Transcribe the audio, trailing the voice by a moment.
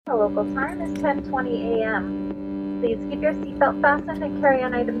The local time is 10:20 a.m. Please keep your seatbelt fastened and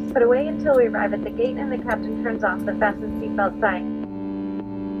carry-on items put away until we arrive at the gate and the captain turns off the fasten seatbelt sign.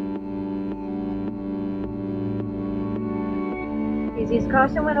 Please use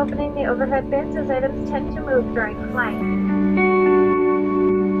caution when opening the overhead bins as items tend to move during flight.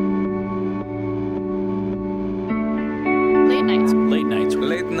 Late nights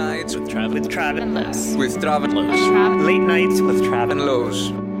with Trav and Lowe's. With Trav and Lowe's. Late nights with Trav and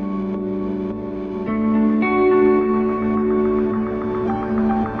Lowe's. If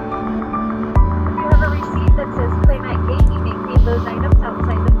you have a receipt that says Play Night Gate, you may leave those items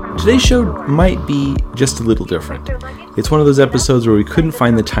outside the front. Today's show might be just a little different. It's one of those episodes where we couldn't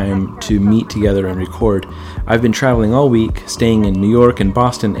find the time to meet together and record. I've been traveling all week, staying in New York and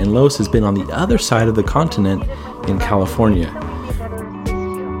Boston, and Lowe's has been on the other side of the continent in California.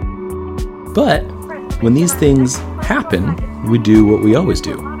 But when these things happen, we do what we always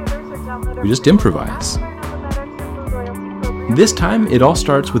do. We just improvise. This time, it all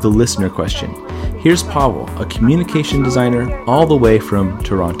starts with a listener question. Here's Pavel, a communication designer all the way from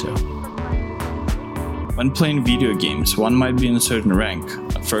Toronto. When playing video games, one might be in a certain rank,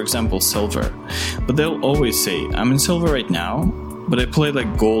 for example silver, but they'll always say, I'm in silver right now, but I play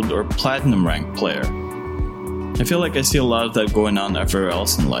like gold or platinum rank player. I feel like I see a lot of that going on everywhere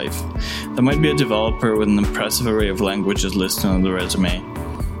else in life. There might be a developer with an impressive array of languages listed on the resume,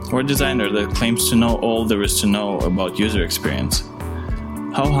 or a designer that claims to know all there is to know about user experience.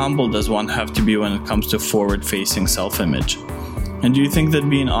 How humble does one have to be when it comes to forward-facing self-image? And do you think that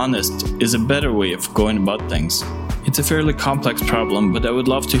being honest is a better way of going about things? It's a fairly complex problem, but I would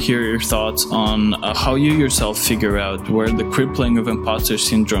love to hear your thoughts on how you yourself figure out where the crippling of imposter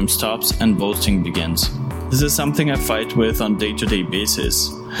syndrome stops and boasting begins. This is something I fight with on a day-to-day basis,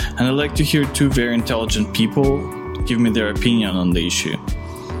 and I'd like to hear two very intelligent people give me their opinion on the issue.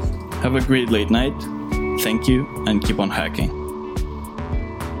 Have a great late night, thank you, and keep on hacking.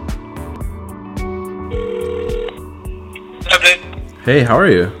 What's up, dude? Hey, how are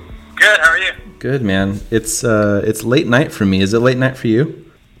you? Good, how are you? Good, man. It's late night for me. Is it late night for you?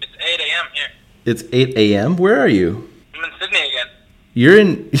 It's 8 a.m. here. It's 8 a.m.? Where are you? I'm in Sydney again. You're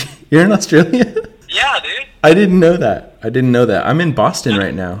in Australia? Yeah, dude. I didn't know that. I'm in Boston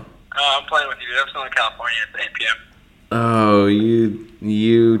right now. Oh, I'm playing with you, dude. I'm still in California at 8 p.m. Oh,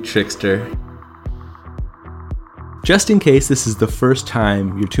 you trickster. Just in case this is the first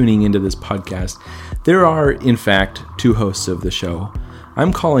time you're tuning into this podcast, there are, in fact, two hosts of the show.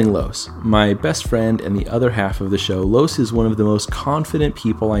 I'm calling Los, my best friend and the other half of the show. Los is one of the most confident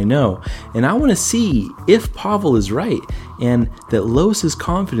people I know, and I want to see if Pavel is right, and that Los's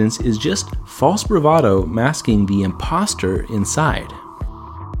confidence is just false bravado masking the imposter inside.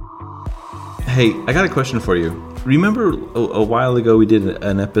 Hey, I got a question for you. Remember a while ago we did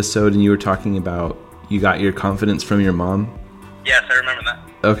an episode and you were talking about you got your confidence from your mom? Yes, I remember that.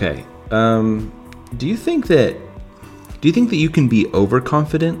 Okay. Do you think that you can be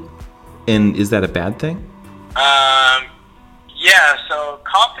overconfident, and is that a bad thing? Yeah, so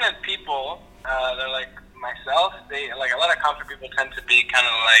confident people, they're like myself, they like a lot of confident people tend to be kind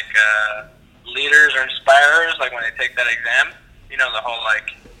of like leaders or inspirers, like when they take that exam, you know, the whole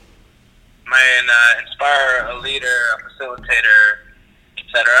like inspire a leader, a facilitator,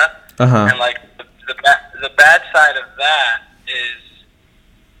 etc. And like the bad side of that is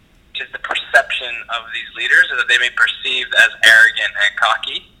the perception of these leaders is that they may be perceived as arrogant and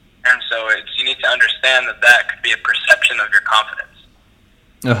cocky, and so you need to understand that could be a perception of your confidence.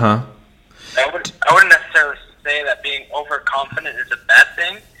 I wouldn't necessarily say that being overconfident is a bad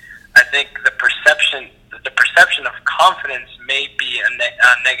thing. I think the perception of confidence may be a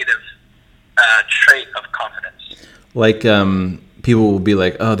negative trait of confidence. Like people will be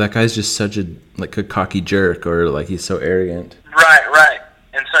like, "Oh, that guy's just such a cocky jerk," or like he's so arrogant. Right.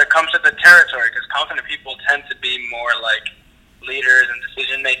 And so it comes with the territory, because confident people tend to be more like leaders and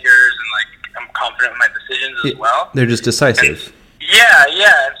decision makers, and like I'm confident in my decisions as well. They're just decisive. Yeah,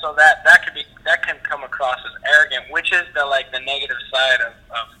 and so that can come across as arrogant, which is the negative side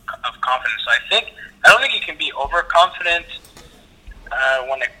of confidence. So I don't think you can be overconfident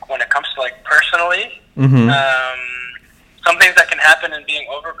when it comes to like personally. Mm-hmm. Some things that can happen in being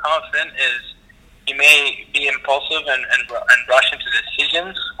overconfident is you may be impulsive and rush into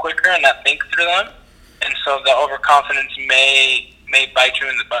decisions quicker and not think through them, and so the overconfidence may bite you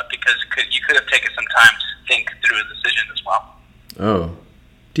in the butt because you could have taken some time to think through a decision as well. Oh,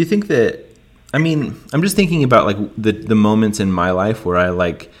 do you think that? I mean, I'm just thinking about like the moments in my life where I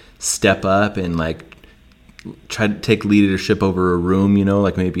like step up and like try to take leadership over a room, you know,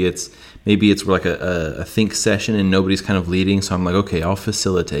 like maybe it's like a think session and nobody's kind of leading, so I'm like, okay, I'll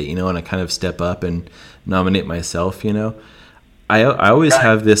facilitate, you know, and I kind of step up and nominate myself, you know. I always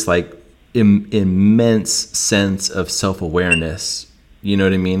have this like immense sense of self-awareness, you know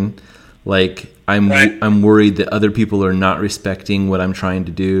what I mean? Like I'm worried that other people are not respecting what I'm trying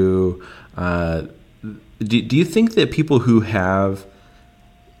to do. Do you think that people who have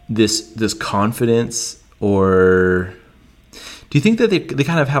this confidence, or do you think that they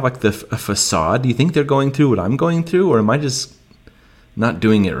kind of have like a facade? Do you think they're going through what I'm going through, or am I just not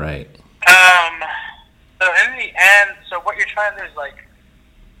doing it right? So in the end, so what you're trying to do is like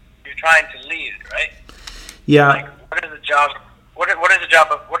you're trying to lead, right? Yeah. Like what is the job? What is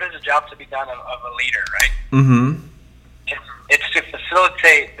the job to be done of a leader, right? Mm-hmm. It's to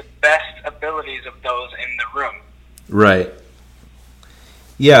facilitate the best abilities of those in the room. Right.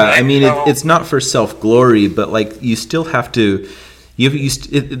 Yeah, right? I mean, it's not for self-glory, but like you still have to.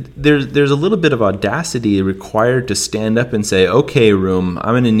 There's a little bit of audacity required to stand up and say, "Okay, room,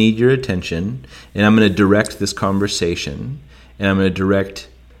 I'm going to need your attention, and I'm going to direct this conversation, and I'm going to direct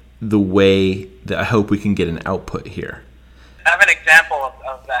the way that I hope we can get an output here." I have an example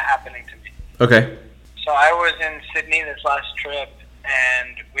of that happening to me. Okay. So I was in Sydney this last trip,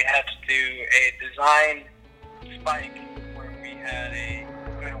 and we had to do a design spike where we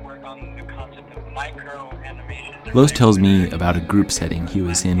were going to work on the concept of micro animation. Lowe's tells me about a group setting he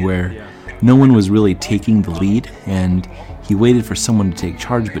was in where no one was really taking the lead, and he waited for someone to take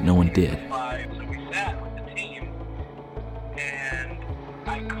charge, but no one did. So we sat with the team, and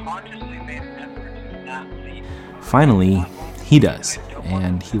I consciously made an effort to not lead. Finally, he does,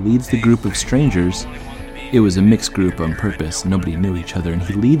 and he leads the group of strangers. It was a mixed group on purpose, nobody knew each other, and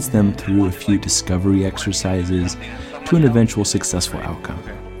he leads them through a few discovery exercises to an eventual successful outcome.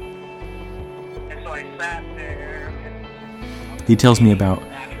 He tells me about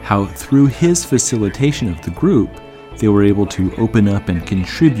how through his facilitation of the group, they were able to open up and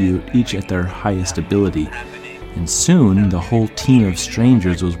contribute each at their highest ability. And soon, the whole team of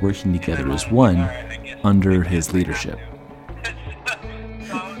strangers was working together as one under his leadership.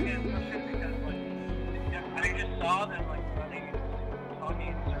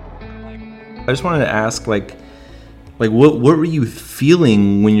 I just wanted to ask, like what were you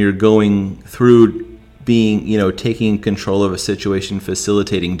feeling when you're going through being, you know, taking control of a situation,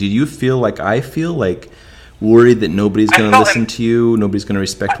 facilitating? Did you feel like I feel, like worried that nobody's going to listen to you, nobody's going to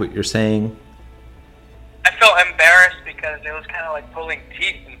respect what you're saying? I felt embarrassed because it was kind of like pulling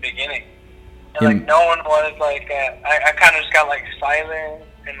teeth in the beginning. And like no one was like, I kind of just got like silent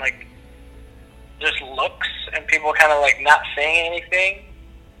and like just looks and people kind of like not saying anything.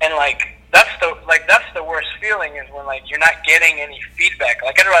 And like, that's the worst feeling is when like you're not getting any feedback.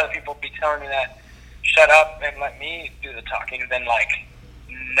 Like I'd rather people be telling me that shut up and let me do the talking than like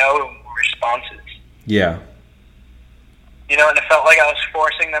no responses. Yeah. You know, and it felt like I was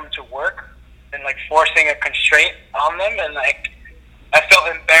forcing them to work and like forcing a constraint on them, and like I felt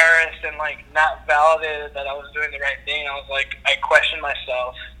embarrassed and like not validated that I was doing the right thing. I was like, I questioned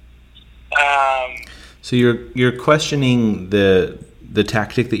myself. So you're questioning the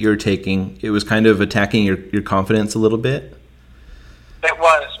tactic that you're taking. It was kind of attacking your confidence a little bit? It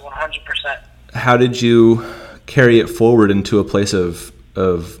was, 100%. How did you carry it forward into a place of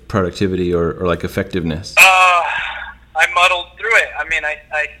productivity or like effectiveness? I muddled through it. I mean, I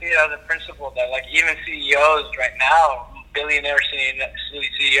see it as a principle that like even CEOs right now, billionaire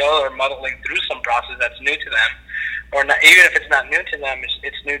CEOs are muddling through some process that's new to them. Or not, even if it's not new to them,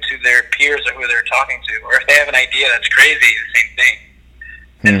 it's new to their peers or who they're talking to. Or if they have an idea that's crazy, the same thing.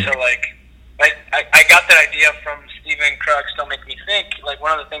 And so, like, I got that idea from Stephen Krug's Don't Make Me Think. Like,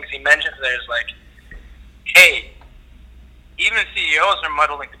 one of the things he mentions there is, like, hey, even CEOs are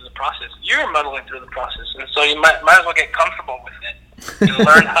muddling through the process. You're muddling through the process. And so you might as well get comfortable with it and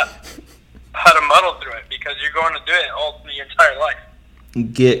learn how to muddle through it, because you're going to do it all through your entire life.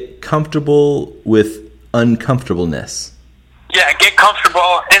 Get comfortable with uncomfortableness. Yeah, get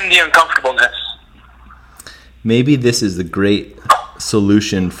comfortable in the uncomfortableness. Maybe this is the great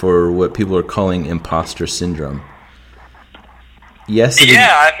solution for what people are calling imposter syndrome. Yes.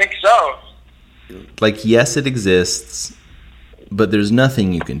 I think so. Like, yes, it exists, but there's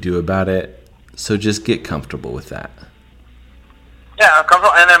nothing you can do about it. So just get comfortable with that. Yeah,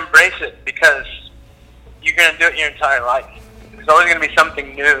 uncomfortable, and embrace it, because you're going to do it your entire life. There's always going to be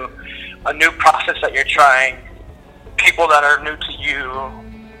something new, a new process that you're trying, people that are new to you,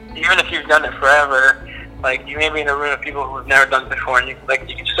 even if you've done it forever. Like, you may be in a room of people who have never done it before, and you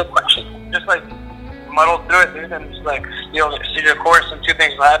can still question. Just, like, muddle through it, dude, and just, like, steer your course, and two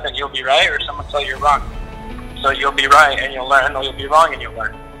things will happen. You'll be right, or someone will tell you you're wrong. So you'll be right and you'll learn, or you'll be wrong and you'll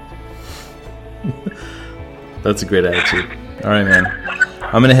learn. That's a great attitude. All right, man.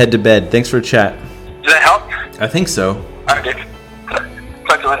 I'm gonna head to bed. Thanks for the chat. Does that help? I think so. All right, dude.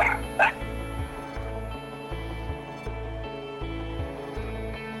 Talk to you later. Bye.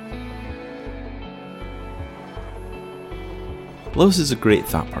 Los is a great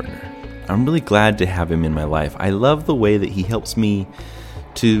thought partner. I'm really glad to have him in my life. I love the way that he helps me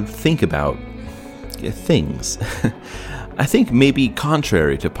to think about things. I think maybe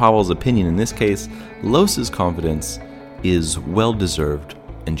contrary to Pavel's opinion in this case, Los's confidence is well-deserved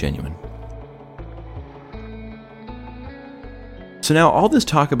and genuine. So now all this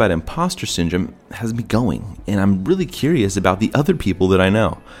talk about imposter syndrome has me going, and I'm really curious about the other people that I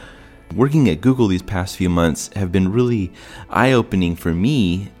know. Working at Google these past few months have been really eye-opening for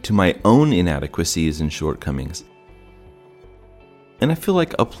me to my own inadequacies and shortcomings. And I feel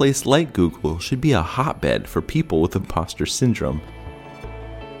like a place like Google should be a hotbed for people with imposter syndrome.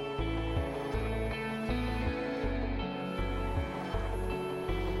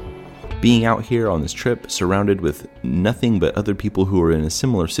 Being out here on this trip, surrounded with nothing but other people who are in a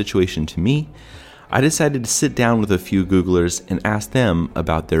similar situation to me, I decided to sit down with a few Googlers and ask them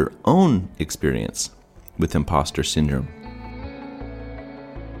about their own experience with imposter syndrome.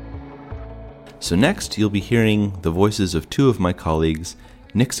 So next, you'll be hearing the voices of two of my colleagues,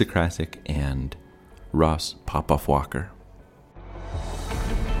 Nick Sokrasik and Ross Popoff-Walker.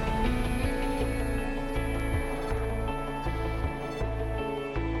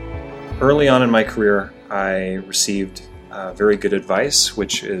 Early on in my career, I received very good advice,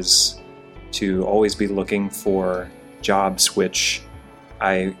 which is to always be looking for jobs which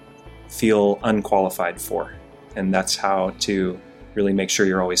I feel unqualified for. And that's how to really make sure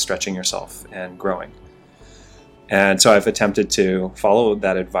you're always stretching yourself and growing. And so I've attempted to follow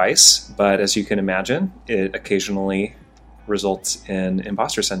that advice, but as you can imagine, it occasionally results in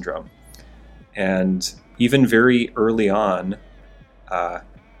imposter syndrome. And even very early on,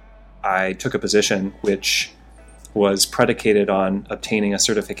 I took a position which was predicated on obtaining a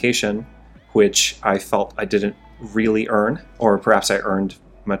certification which I felt I didn't really earn, or perhaps I earned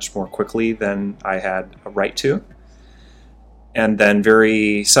much more quickly than I had a right to. And then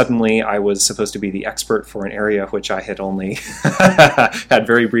very suddenly I was supposed to be the expert for an area which I had only had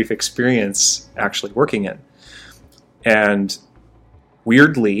very brief experience actually working in. And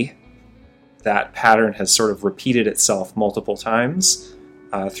weirdly, that pattern has sort of repeated itself multiple times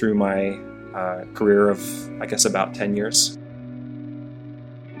through my career of, I guess, about 10 years.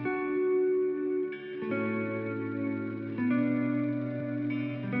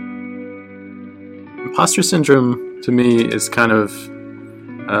 Imposter syndrome, to me, is kind of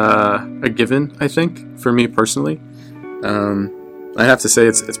a given, I think, for me personally. I have to say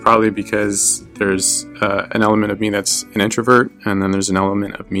it's probably because there's an element of me that's an introvert, and then there's an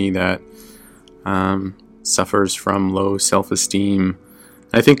element of me that suffers from low self-esteem.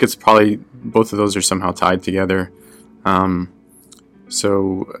 I think it's probably both of those are somehow tied together.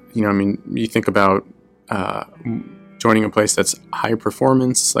 So, you think about joining a place that's high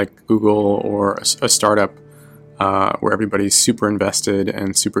performance, like Google, or a startup where everybody's super invested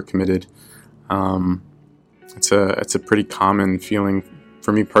and super committed. It's a pretty common feeling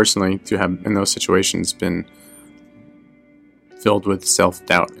for me personally to have, in those situations, been filled with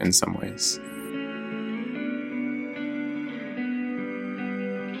self-doubt in some ways.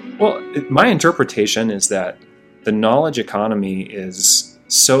 Well, my interpretation is that the knowledge economy is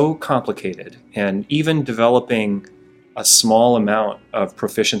so complicated, and even developing a small amount of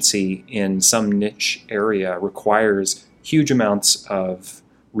proficiency in some niche area requires huge amounts of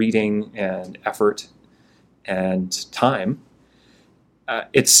reading and effort and time.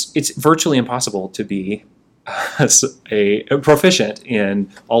 It's virtually impossible to be a proficient in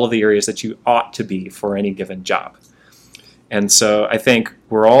all of the areas that you ought to be for any given job. And so I think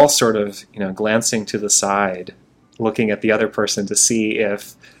we're all sort of, glancing to the side, looking at the other person to see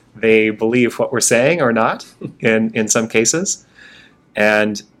if they believe what we're saying or not in some cases.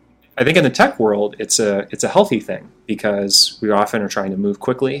 And I think in the tech world, it's a healthy thing because we often are trying to move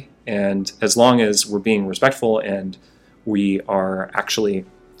quickly. And as long as we're being respectful and we are actually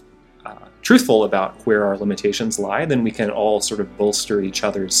truthful about where our limitations lie, then we can all sort of bolster each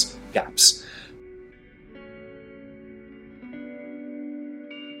other's gaps.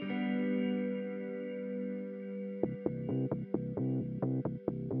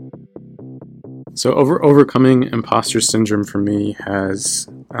 So overcoming imposter syndrome for me has,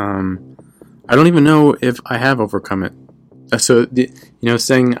 I don't even know if I have overcome it. So,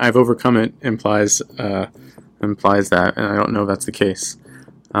 saying I've overcome it implies that, and I don't know if that's the case.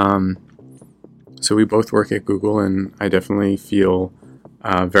 So we both work at Google, and I definitely feel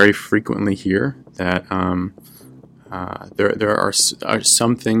very frequently here that there are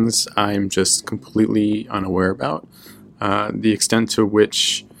some things I'm just completely unaware about. The extent to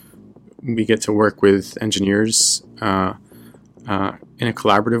which we get to work with engineers in a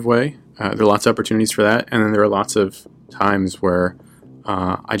collaborative way. There are lots of opportunities for that, and then there are lots of times where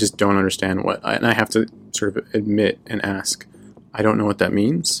I just don't understand and I have to sort of admit and ask, I don't know what that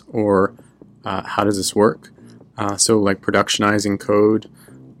means, or how does this work? So like productionizing code,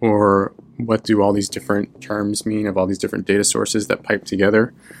 or what do all these different terms mean of all these different data sources that pipe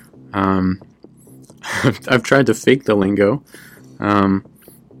together? I've tried to fake the lingo,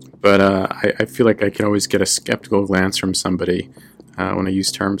 but I feel like I can always get a skeptical glance from somebody when I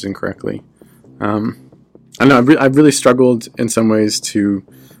use terms incorrectly. I don't know, I've really struggled in some ways to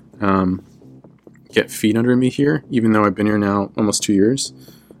get feet under me here, even though I've been here now almost 2 years.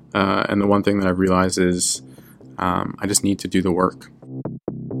 And the one thing that I've realized is I just need to do the work.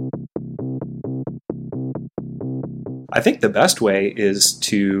 I think the best way is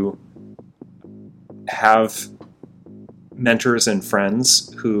to have mentors and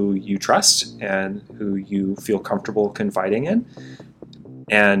friends who you trust and who you feel comfortable confiding in.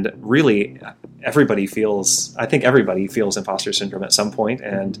 And really, I think everybody feels imposter syndrome at some point,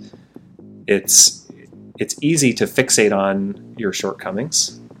 and it's easy to fixate on your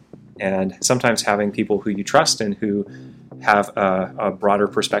shortcomings. And sometimes having people who you trust and who have a broader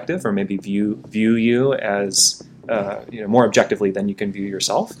perspective, or maybe view you as more objectively than you can view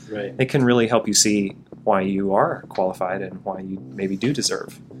yourself, right, it can really help you see why you are qualified and why you maybe do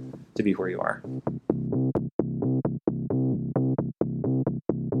deserve to be where you are.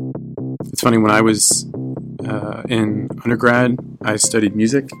 It's funny, when I was in undergrad, I studied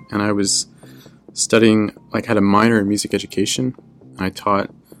music, and I was studying, had a minor in music education. I taught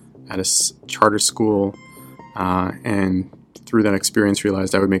at a charter school, and through that experience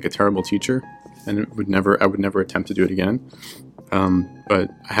realized I would make a terrible teacher, and I would never attempt to do it again. But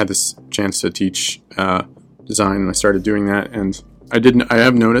I had this chance to teach design, and I started doing that, and I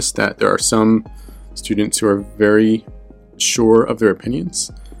have noticed that there are some students who are very sure of their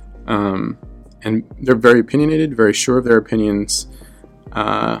opinions, and they're very opinionated, very sure of their opinions,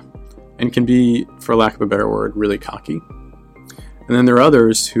 and can be, for lack of a better word, really cocky. And then there are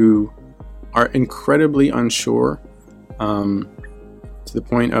others who are incredibly unsure, to the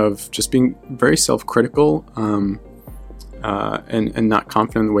point of just being very self-critical, and not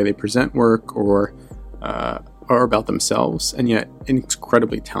confident in the way they present work or about themselves, and yet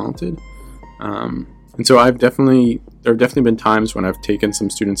incredibly talented. And so there have definitely been times when I've taken some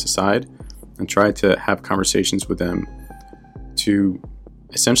students aside and tried to have conversations with them to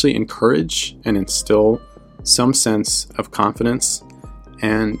essentially encourage and instill some sense of confidence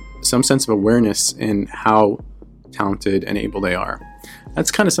and some sense of awareness in how talented and able they are.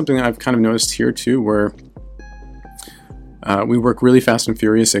 That's kind of something that I've kind of noticed here too, where we work really fast and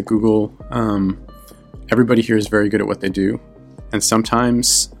furious at Google. Everybody here is very good at what they do, and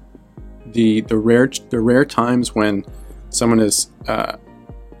sometimes the rare times when someone has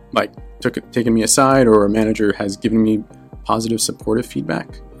taken me aside, or a manager has given me positive supportive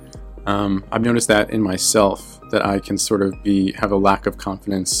feedback, I've noticed that in myself, that I can sort of have a lack of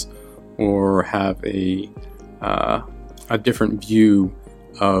confidence, or have a different view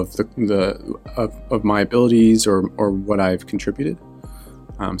of of my abilities or what I've contributed.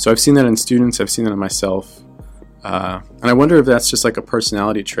 So I've seen that in students, I've seen that in myself, and I wonder if that's just like a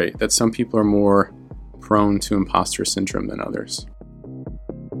personality trait, that some people are more prone to imposter syndrome than others.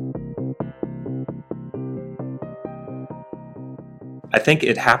 I think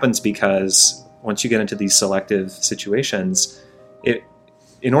it happens because once you get into these selective situations,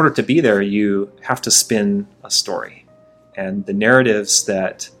 in order to be there, you have to spin a story. And the narratives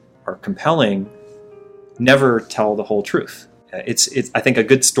that are compelling never tell the whole truth. I think a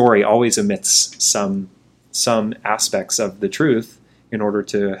good story always omits some aspects of the truth in order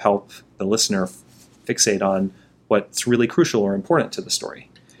to help the listener fixate on what's really crucial or important to the story.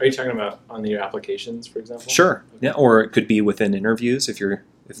 Are you talking about on your applications, for example? Sure. Yeah, or it could be within interviews if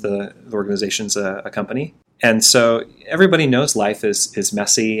the organization's a company. And so everybody knows life is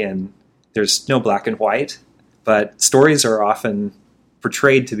messy and there's no black and white, but stories are often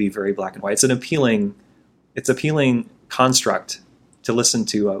portrayed to be very black and white. It's an appealing construct to listen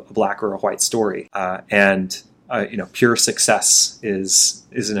to a black or a white story, and pure success is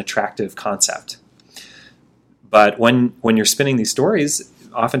an attractive concept. But when you're spinning these stories,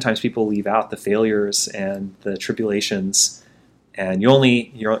 oftentimes people leave out the failures and the tribulations, and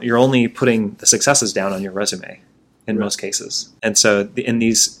you're only putting the successes down on your resume. in most cases. And so in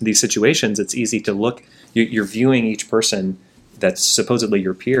these situations, it's easy to look, you're viewing each person that's supposedly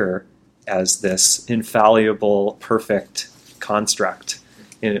your peer as this infallible, perfect construct,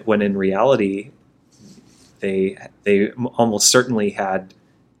 when in reality, they almost certainly had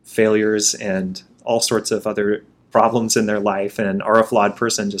failures and all sorts of other problems in their life and are a flawed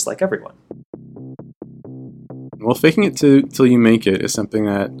person just like everyone. Well, faking it till you make it is something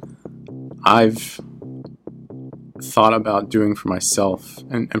that I've thought about doing for myself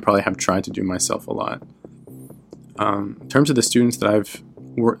and probably have tried to do myself a lot. In terms of the students that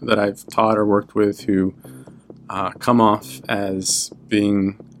I've taught or worked with who come off as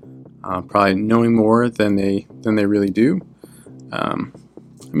being probably knowing more than they really do. I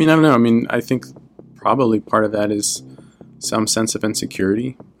don't know. I think probably part of that is some sense of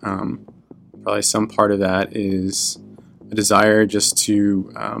insecurity. Probably some part of that is a desire just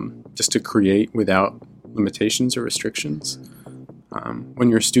to create without limitations or restrictions. When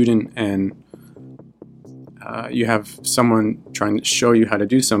you're a student and you have someone trying to show you how to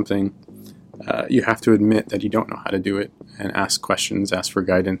do something, you have to admit that you don't know how to do it and ask questions, ask for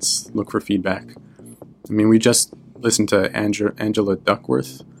guidance, look for feedback. We just listened to Angela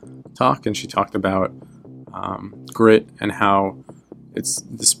Duckworth talk, and she talked about grit and how it's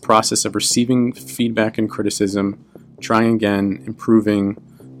this process of receiving feedback and criticism, trying again, improving,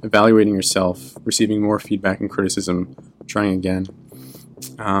 evaluating yourself, receiving more feedback and criticism, trying again.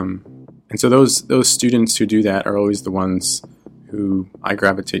 And so those students who do that are always the ones who I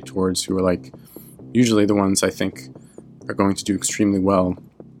gravitate towards, who are usually the ones I think are going to do extremely well.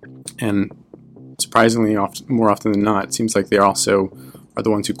 And surprisingly, more often than not, it seems like they also are the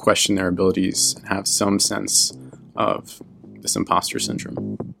ones who question their abilities and have some sense of this imposter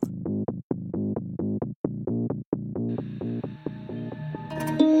syndrome.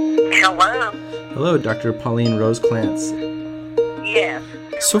 Hello? Hello, Dr. Pauline Rose Clance. Yes.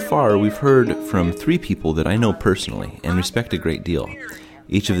 So far, we've heard from 3 people that I know personally and respect a great deal.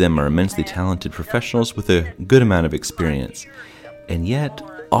 Each of them are immensely talented professionals with a good amount of experience. And yet,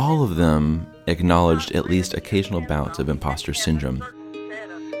 all of them acknowledged at least occasional bouts of imposter syndrome.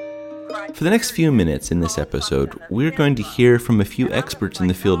 For the next few minutes in this episode, we're going to hear from a few experts in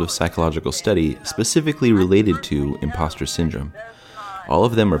the field of psychological study specifically related to imposter syndrome. All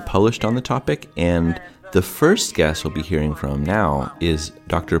of them are published on the topic, and the first guest we'll be hearing from now is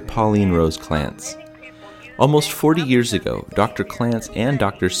Dr. Pauline Rose Clance. Almost 40 years ago, Dr. Clance and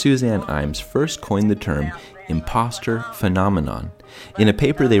Dr. Suzanne Imes first coined the term imposter phenomenon in a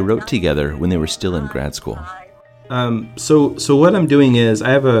paper they wrote together when they were still in grad school. So what I'm doing is I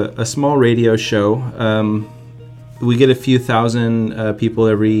have a small radio show. We get a few thousand people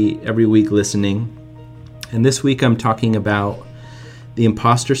every week listening. And this week I'm talking about the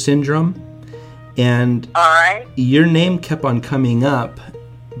imposter syndrome. And your name kept on coming up.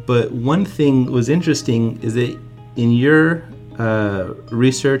 But one thing was interesting is that in your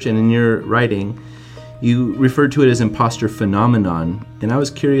research and in your writing, you referred to it as imposter phenomenon. And I was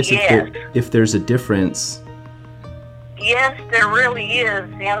curious if there's a difference. Yes, there really is,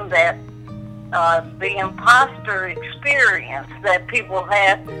 in that the imposter experience that people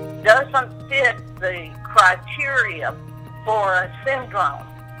have doesn't fit the criteria for a syndrome.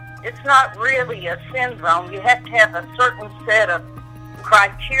 It's not really a syndrome. You have to have a certain set of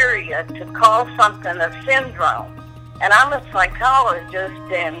criteria to call something a syndrome. And I'm a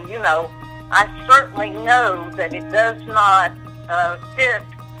psychologist, and, I certainly know that it does not fit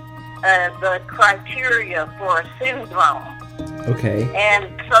the criteria for a syndrome. Okay.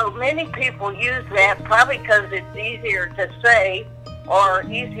 And so many people use that probably because it's easier to say or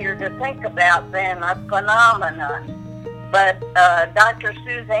easier to think about than a phenomenon. But Dr.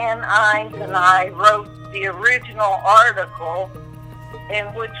 Suzanne Imes and I wrote the original article in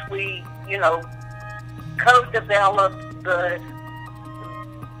which we, co-developed the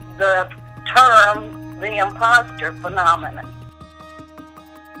term, the imposter phenomenon.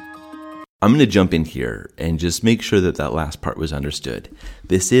 I'm going to jump in here and just make sure that last part was understood.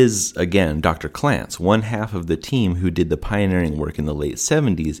 This is, again, Dr. Clance, one half of the team who did the pioneering work in the late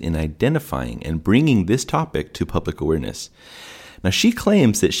 70s in identifying and bringing this topic to public awareness. Now, she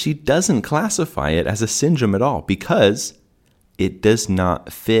claims that she doesn't classify it as a syndrome at all because it does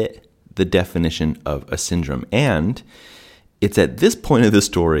not fit the definition of a syndrome. And it's at this point of the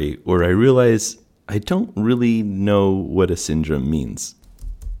story where I realize I don't really know what a syndrome means.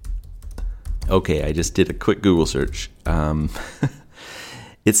 Okay, I just did a quick Google search.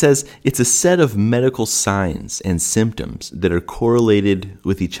 It says it's a set of medical signs and symptoms that are correlated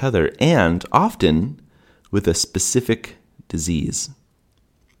with each other and often with a specific disease.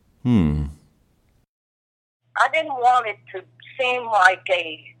 I didn't want it to seem like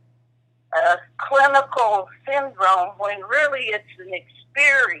a clinical syndrome when really it's an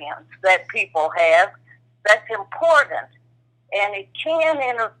experience that people have that's important, and it can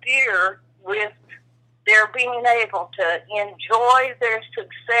interfere with their being able to enjoy their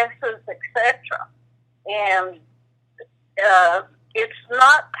successes, etc. And it's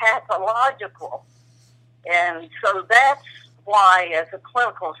not pathological. And so that's why, as a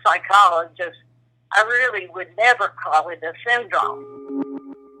clinical psychologist, I really would never call it a syndrome.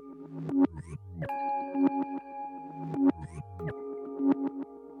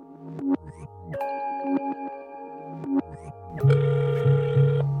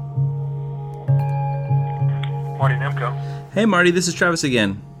 Marty Nemko. Hey, Marty, this is Travis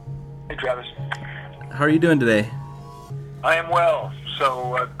again. Hey, Travis. How are you doing today? I am well.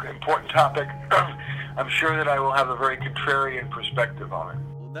 So, important topic. I'm sure that I will have a very contrarian perspective on it.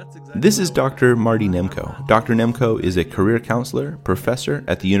 This is Dr. Marty Nemko. Dr. Nemko is a career counselor, professor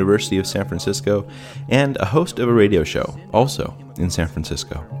at the University of San Francisco, and a host of a radio show, also in San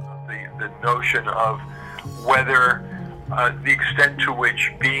Francisco. The notion of whether the extent to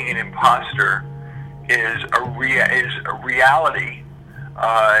which being an imposter is a reality,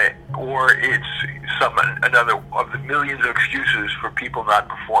 or it's another of the millions of excuses for people not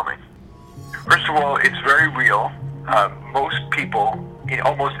performing. First of all, it's very real. Most people in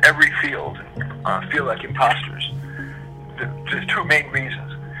almost every field feel like imposters. There's two main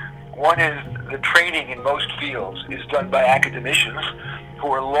reasons. One is the training in most fields is done by academicians who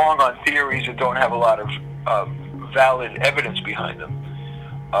are long on theories that don't have a lot of valid evidence behind them.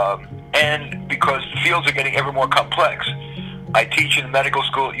 And because fields are getting ever more complex. I teach in medical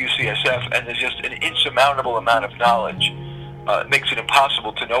school at UCSF, and there's just an insurmountable amount of knowledge. It makes it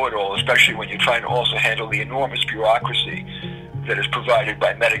impossible to know it all, especially when you're trying to also handle the enormous bureaucracy that is provided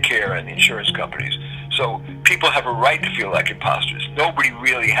by Medicare and the insurance companies. So people have a right to feel like imposters. Nobody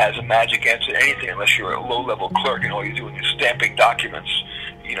really has a magic answer to anything unless you're a low-level clerk and all you're doing is stamping documents,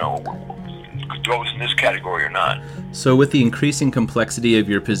 goes in this category or not. So with the increasing complexity of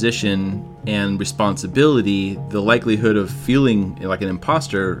your position and responsibility, the likelihood of feeling like an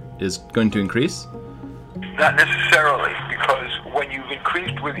imposter is going to increase? Not necessarily, because when you've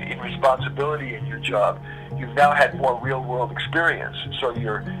increased in responsibility in your job, you've now had more real-world experience, so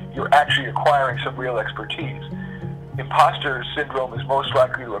you're actually acquiring some real expertise. Imposter syndrome is most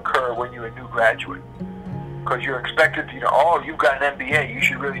likely to occur when you're a new graduate, because you're expected to, you've got an MBA, you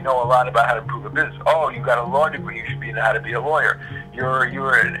should really know a lot about how to improve a business. Oh, you've got a law degree, you should know how to be a lawyer. You're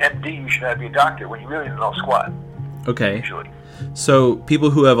an MD, you should know how to be a doctor, when you really don't know squat. Okay. Usually. So people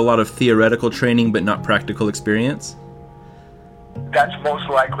who have a lot of theoretical training but not practical experience? That's most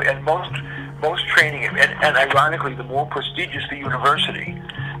likely. And most training, and ironically, the more prestigious the university,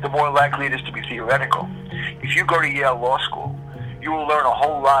 the more likely it is to be theoretical. If you go to Yale Law School, you will learn a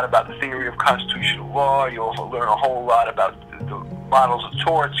whole lot about the theory of constitutional law. You'll also learn a whole lot about the models of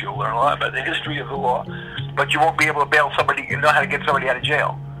torts. You'll learn a lot about the history of the law. But you won't be able to bail somebody, know how to get somebody out of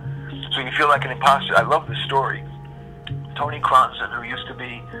jail. So you feel like an imposter. I love this story. Tony Cronson, who used to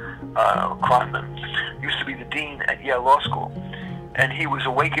be the dean at Yale Law School, and he was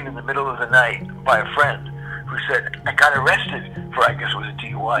awakened in the middle of the night by a friend who said, I got arrested for, I guess it was a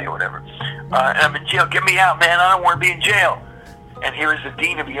DUI or whatever, and I'm in jail. Get me out, man. I don't want to be in jail. And here is the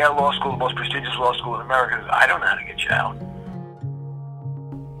dean of Yale Law School, the most prestigious law school in America, says, I don't know how to get you out.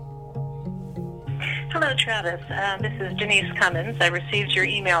 Hello, Travis. This is Denise Cummins. I received your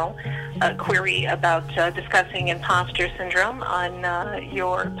email query about discussing imposter syndrome on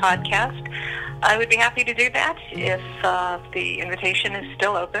your podcast. I would be happy to do that if the invitation is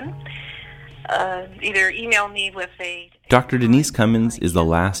still open. Either email me with a... Dr. Denise Cummins is the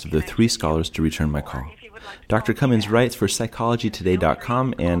last of the 3 scholars to return my call. Dr. Cummins writes for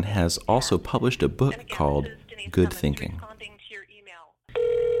PsychologyToday.com and has also published a book called Good Thinking.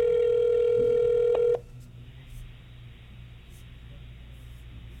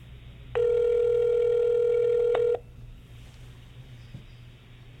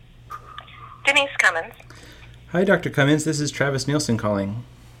 Denise Cummins. Hi, Dr. Cummins. This is Travis Nielsen calling.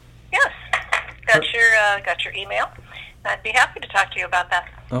 Yes, got your email. I'd be happy to talk to you about that.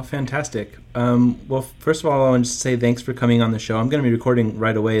 Oh, fantastic. Well, first of all, I want to say thanks for coming on the show. I'm going to be recording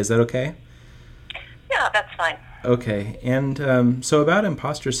right away. Is that okay? Yeah, that's fine. Okay. And so about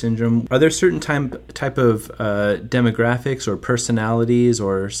imposter syndrome, are there certain type of demographics or personalities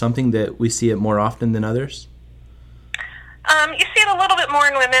or something that we see it more often than others? You see it a little bit more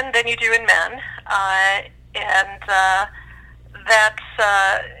in women than you do in men. That's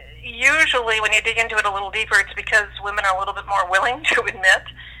usually, when you dig into it a little deeper, it's because women are a little bit more willing to admit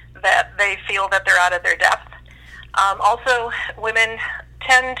that they feel that they're out of their depth. Also, women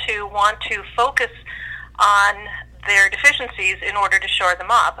tend to want to focus on their deficiencies in order to shore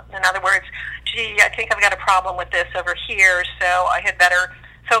them up. In other words, gee, I think I've got a problem with this over here, so I had better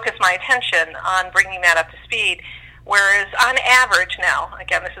focus my attention on bringing that up to speed. Whereas on average now,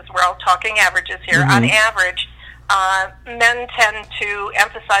 again, we're all talking averages here, on average, men tend to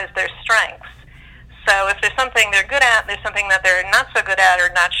emphasize their strengths. So if there's something they're good at, there's something that they're not so good at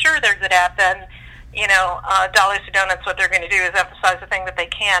or not sure they're good at, then, dollars to donuts, what they're going to do is emphasize the thing that they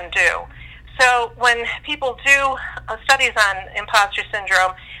can do. So when people do studies on imposter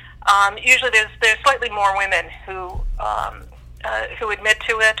syndrome, usually there's slightly more women who admit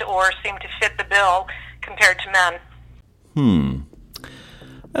to it or seem to fit the bill compared to men.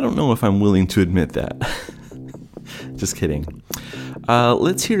 I don't know if I'm willing to admit that. Just kidding.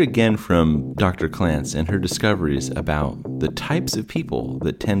 Let's hear again from Dr. Clance and her discoveries about the types of people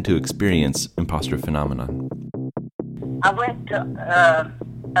that tend to experience imposter phenomenon. I went to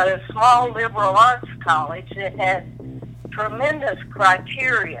a small liberal arts college that had tremendous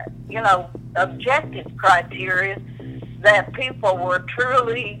criteria, objective criteria that people were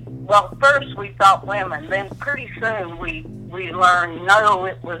truly, well, first we thought women, then pretty soon we learned, no,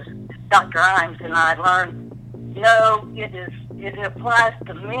 it was Dr. Imes and I learned, no, it applies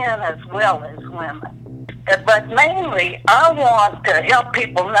to men as well as women. But mainly, I want to help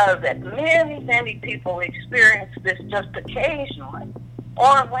people know that many, many people experience this just occasionally,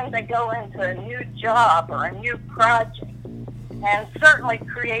 or when they go into a new job or a new project. And certainly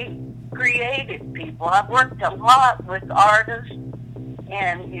creative people. I've worked a lot with artists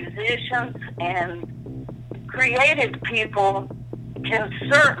and musicians, and creative people can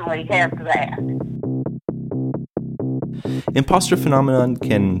certainly have that. Imposter phenomenon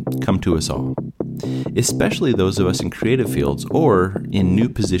can come to us all, especially those of us in creative fields or in new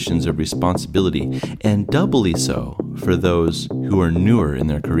positions of responsibility, and doubly so for those who are newer in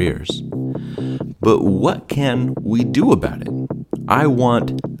their careers. But what can we do about it? I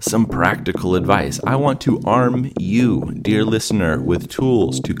want some practical advice. I want to arm you, dear listener, with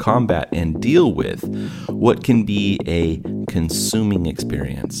tools to combat and deal with what can be a consuming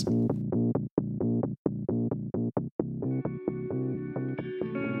experience.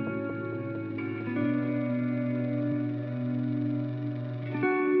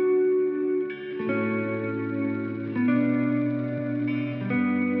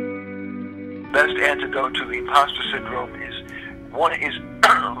 Best antidote to the imposter syndrome is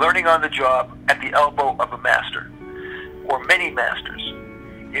learning on the job at the elbow of a master or many masters.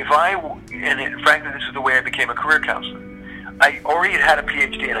 Frankly, this is the way I became a career counselor. I already had a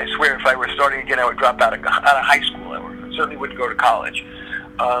PhD, and I swear if I were starting again, I would drop out of high school. I certainly wouldn't go to college.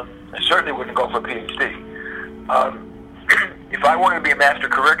 I certainly wouldn't go for a PhD. If I wanted to be a master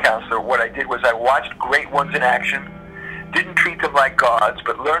career counselor, what I did was I watched great ones in action, didn't treat them like gods,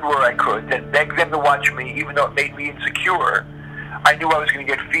 but learned where I could, then begged them to watch me, even though it made me insecure. I knew I was going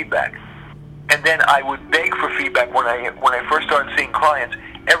to get feedback. And then I would beg for feedback when I first started seeing clients.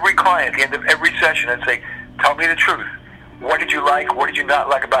 Every client, at the end of every session, I'd say, tell me the truth. What did you like? What did you not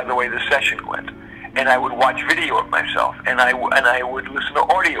like about the way the session went? And I would watch video of myself, and I would listen to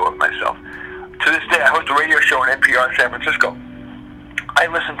audio of myself. To this day, I host a radio show on NPR in San Francisco. I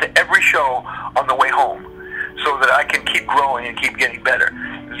listen to every show on the way home so that I can keep growing and keep getting better.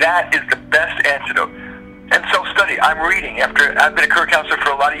 That is the best antidote. And self-study. I'm reading. I've been a career counselor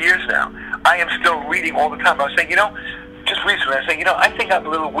for a lot of years now. I am still reading all the time. I was saying, just recently, I was saying, I think I'm a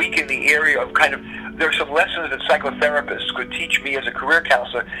little weak in the area of there's some lessons that psychotherapists could teach me as a career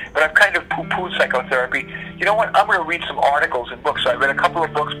counselor, but I've kind of poo-pooed psychotherapy. You know what? I'm going to read some articles and books. So I read a couple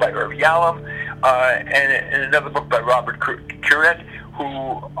of books by Irv Yalom and another book by Robert Curette,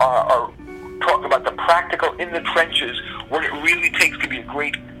 who are talking about the practical in the trenches, what it really takes to be a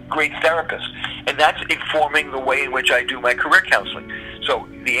great therapist. And that's informing the way in which I do my career counseling. So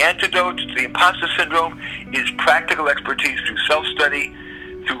the antidote to the imposter syndrome is practical expertise through self-study,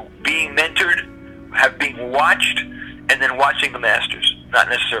 through being mentored, being watched, and then watching the masters, not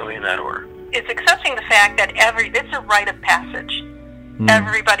necessarily in that order. It's accepting the fact that it's a rite of passage.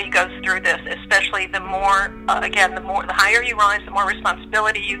 Everybody goes through this, especially the higher you rise, the more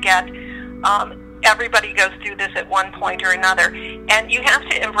responsibility you get. Everybody goes through this at one point or another, and you have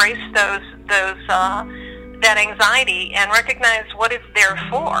to embrace that anxiety and recognize what it's there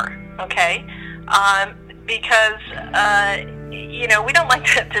for. Okay, because we don't like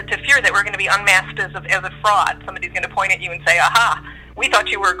to fear that we're going to be unmasked as a fraud. Somebody's going to point at you and say, "Aha, we thought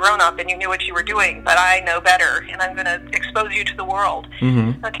you were a grown-up and you knew what you were doing, but I know better, and I'm going to expose you to the world."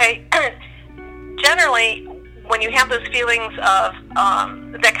 Mm-hmm. Okay, generally, when you have those feelings of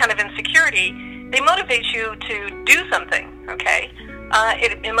that kind of insecurity, they motivate you to do something, okay?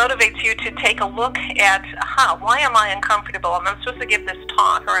 It motivates you to take a look at, why am I uncomfortable? Am I supposed to give this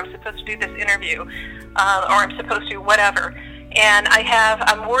talk, or I'm supposed to do this interview, or I'm supposed to whatever. And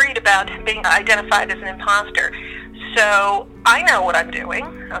I'm worried about being identified as an imposter. So I know what I'm doing,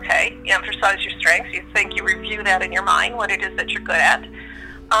 okay? You emphasize your strengths. You review that in your mind, what it is that you're good at.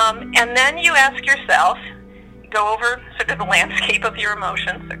 And then you ask yourself, go over sort of the landscape of your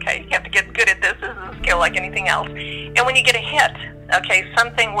emotions, okay? You have to get good at this. This is a skill like anything else. And when you get a hit, okay,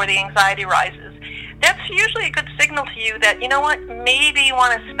 something where the anxiety rises, that's usually a good signal to you that, you know what, maybe you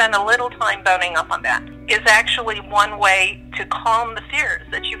want to spend a little time boning up on that. Is actually one way to calm the fears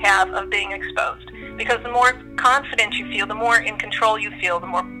that you have of being exposed. Because the more confident you feel, the more in control you feel, the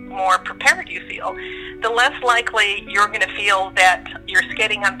more prepared you feel, the less likely you're going to feel that you're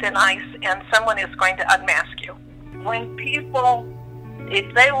skating on thin ice and someone is going to unmask you. When people,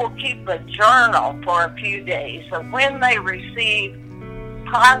 if they will keep a journal for a few days of when they receive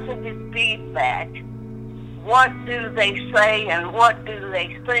positive feedback, what do they say and what do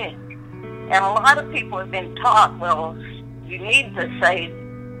they think? And a lot of people have been taught, well, you need to say,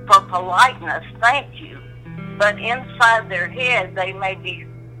 for politeness, thank you. But inside their head, they may be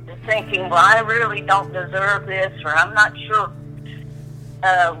thinking, well, I really don't deserve this, or I'm not sure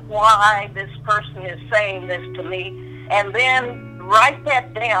why this person is saying this to me. And then write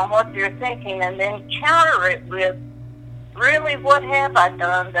that down, what you're thinking, and then counter it with, really, what have I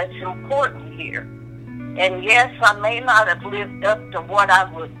done that's important here? And yes, I may not have lived up to what I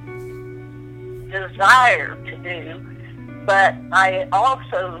would desire to do, but I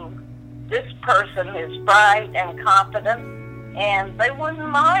also, this person is bright and confident, and they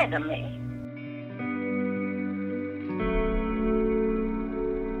wouldn't lie to me.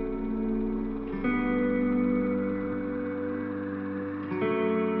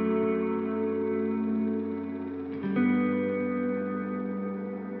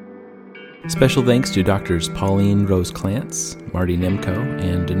 Special thanks to Drs. Pauline Rose Clance, Marty Nemko,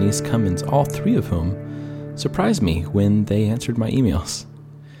 and Denise Cummins, all three of whom surprised me when they answered my emails.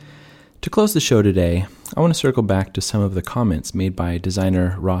 To close the show today, I want to circle back to some of the comments made by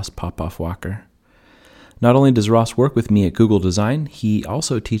designer Ross Popoff-Walker. Not only does Ross work with me at Google Design, he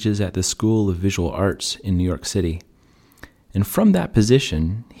also teaches at the School of Visual Arts in New York City. And from that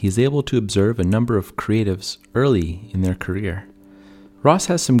position, he's able to observe a number of creatives early in their career. Ross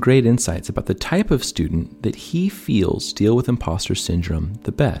has some great insights about the type of student that he feels deal with imposter syndrome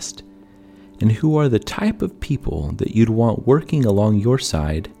the best, and who are the type of people that you'd want working along your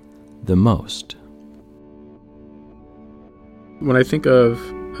side the most. When I think of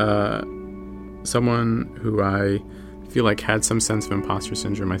someone who I feel like had some sense of imposter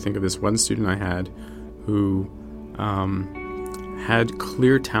syndrome, I think of this one student I had who had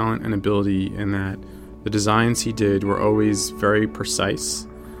clear talent and ability in that the designs he did were always very precise.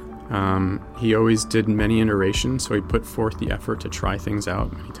 He always did many iterations, so he put forth the effort to try things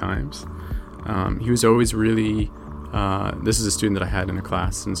out many times. He was always really, this is a student that I had in a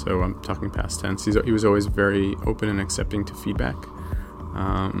class, and so I'm talking past tense. He was always very open and accepting to feedback.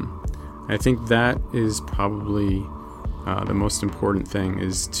 I think that is probably the most important thing,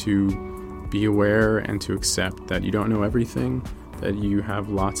 is to be aware and to accept that you don't know everything, that you have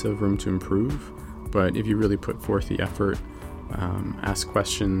lots of room to improve. But if you really put forth the effort, ask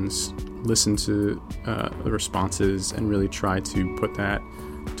questions, listen to the responses, and really try to put that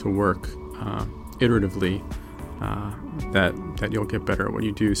to work iteratively, that you'll get better at what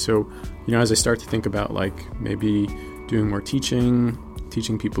you do. So, as I start to think about like maybe doing more teaching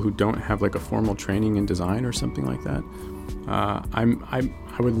people who don't have like a formal training in design or something like that,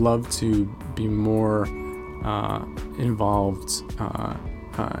 I would love to be more involved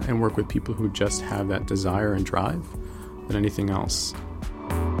and work with people who just have that desire and drive than anything else.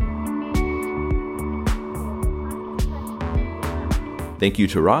 Thank you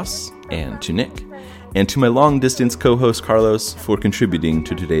to Ross and to Nick, and to my long-distance co-host Carlos for contributing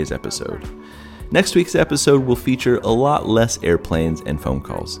to today's episode. Next week's episode will feature a lot less airplanes and phone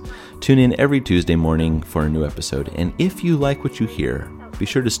calls. Tune in every Tuesday morning for a new episode, and if you like what you hear, be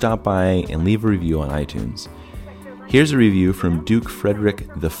sure to stop by and leave a review on iTunes. Here's a review from Duke Frederick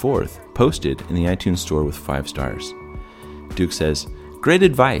IV, posted in the iTunes store with 5 stars. Duke says, "Great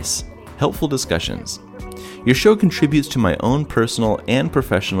advice, helpful discussions. Your show contributes to my own personal and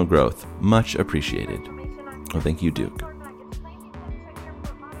professional growth. Much appreciated." Well, thank you, Duke.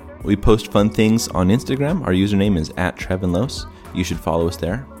 We post fun things on Instagram. Our username is @TrevinLos. You should follow us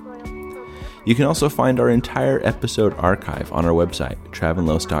there. You can also find our entire episode archive on our website,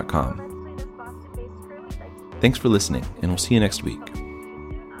 travinlos.com. Thanks for listening, and we'll see you next week.